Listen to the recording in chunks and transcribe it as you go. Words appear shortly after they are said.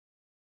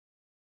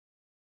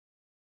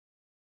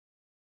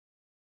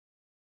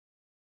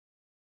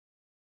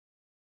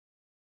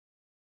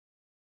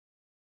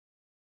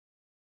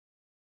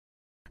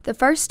The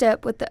first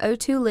step with the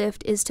O2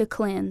 lift is to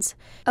cleanse.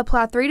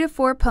 Apply 3 to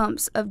 4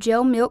 pumps of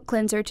gel milk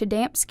cleanser to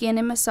damp skin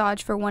and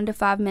massage for 1 to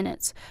 5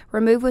 minutes.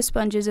 Remove with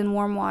sponges and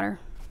warm water.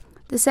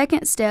 The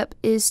second step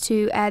is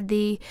to add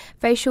the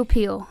facial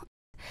peel.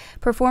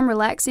 Perform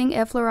relaxing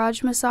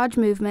effleurage massage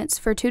movements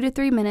for 2 to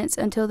 3 minutes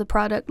until the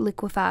product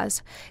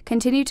liquefies.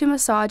 Continue to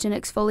massage and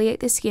exfoliate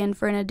the skin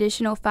for an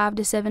additional 5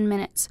 to 7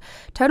 minutes.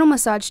 Total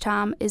massage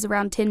time is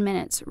around 10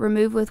 minutes.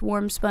 Remove with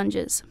warm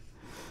sponges.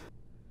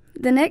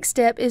 The next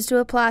step is to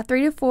apply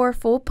 3 to 4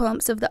 full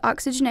pumps of the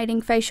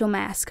oxygenating facial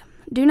mask.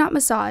 Do not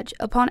massage.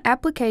 Upon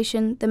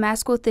application, the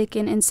mask will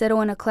thicken and settle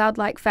in a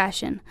cloud-like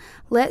fashion.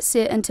 Let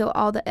sit until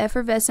all the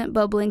effervescent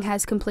bubbling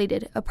has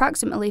completed,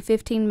 approximately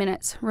 15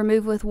 minutes.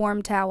 Remove with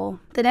warm towel.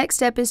 The next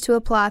step is to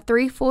apply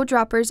 3 full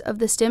droppers of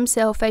the stem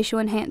cell facial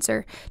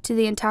enhancer to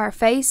the entire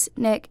face,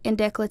 neck, and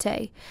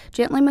décolleté.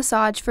 Gently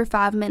massage for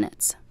 5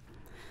 minutes.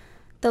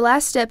 The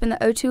last step in the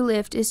O2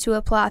 lift is to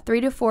apply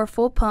 3 to 4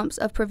 full pumps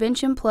of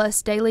Prevention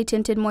Plus Daily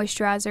Tinted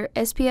Moisturizer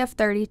SPF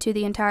 30 to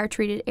the entire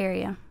treated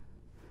area.